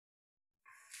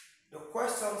The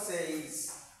question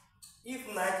says, if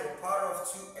 9 to the power of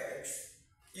 2x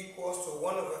equals to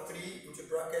 1 over 3 into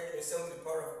bracket 27 to the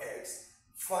power of x,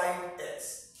 find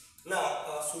x. Now,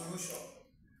 our solution.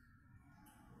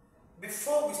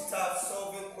 Before we start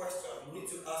solving question, we need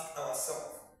to ask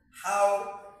ourselves,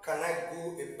 how can I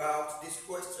go about this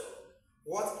question?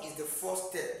 What is the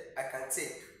first step I can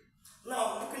take?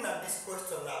 Now, looking at this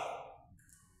question now,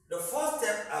 the first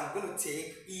step I'm going to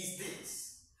take is this.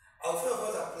 I'll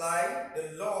first apply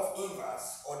the law of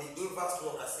inverse, or the inverse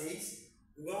law that says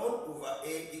 1 over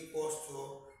a equals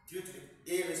to 3 to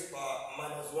the a raised power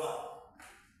minus 1.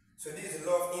 So this is the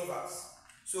law of inverse.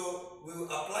 So we will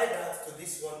apply that to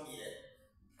this one here.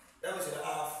 That means we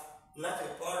have 9 to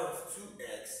the power of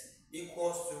 2x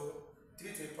equals to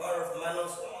 3 to the power of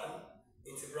minus 1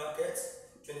 into bracket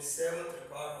 27 to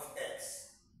the power of x.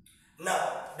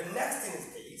 Now, the next thing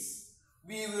is this.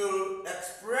 We will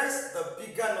express the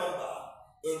bigger number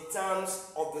in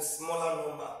terms of the smaller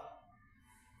number.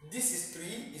 This is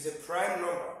 3, is a prime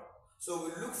number. So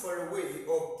we look for a way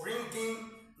of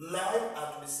bringing 9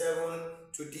 and 27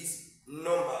 to this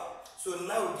number. So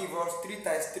now we give us 3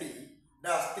 times 3.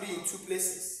 That's 3 in 2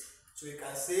 places. So we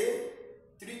can say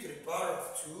 3 to the power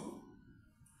of 2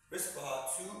 raised to the power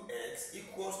 2x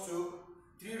equals to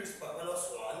 3 raised to the power minus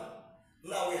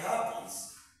 1. Now we have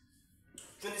this.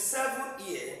 27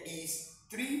 here is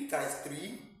 3 times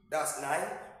 3, that's 9,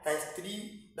 times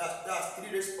 3, that's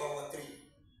 3 raised to the power 3.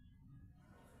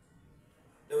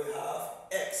 Then we have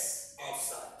x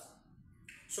outside.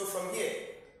 So from here,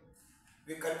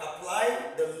 we can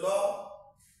apply the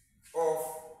law of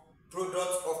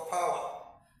product of power.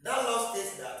 That law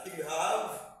states that if you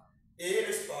have a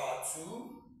raised to the power 2,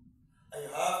 and you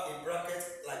have a bracket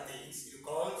like this, it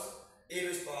becomes a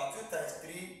raised to the power 2 times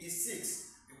 3 is 6.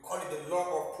 Call it the law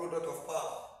of product of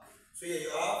power. So here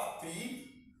you have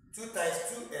 3, 2 times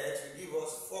 2x will give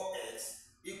us 4x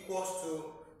equals to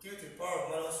 3 to the power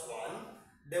of minus 1.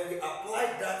 Then we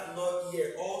apply that law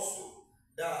here also.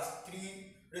 That's 3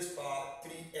 raised to the power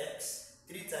 3x.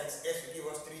 3 times x will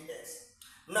give us 3x.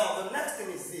 Now the next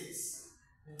thing is this.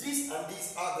 This and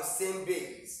this are the same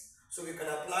base. So we can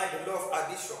apply the law of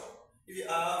addition. If you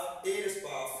have a raised to the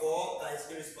power 4 times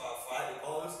a raised to the power 5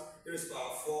 becomes a raised to the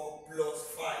power 4 plus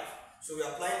 5. So we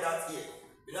are applying that here.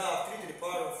 We now have 3 to the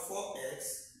power of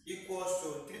 4x equals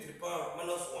to 3 to the power of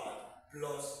minus 1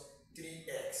 plus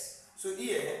 3x. So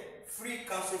here, 3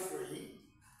 cancel 3.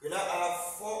 We now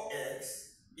have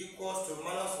 4x equals to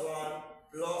minus 1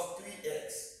 plus 3x.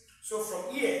 So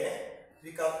from here,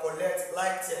 we can collect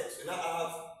like terms. We now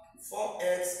have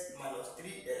 4x minus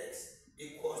 3x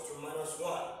equals to minus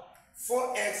 1.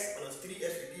 4x minus 3x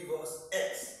will give us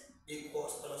x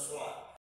equals minus 1.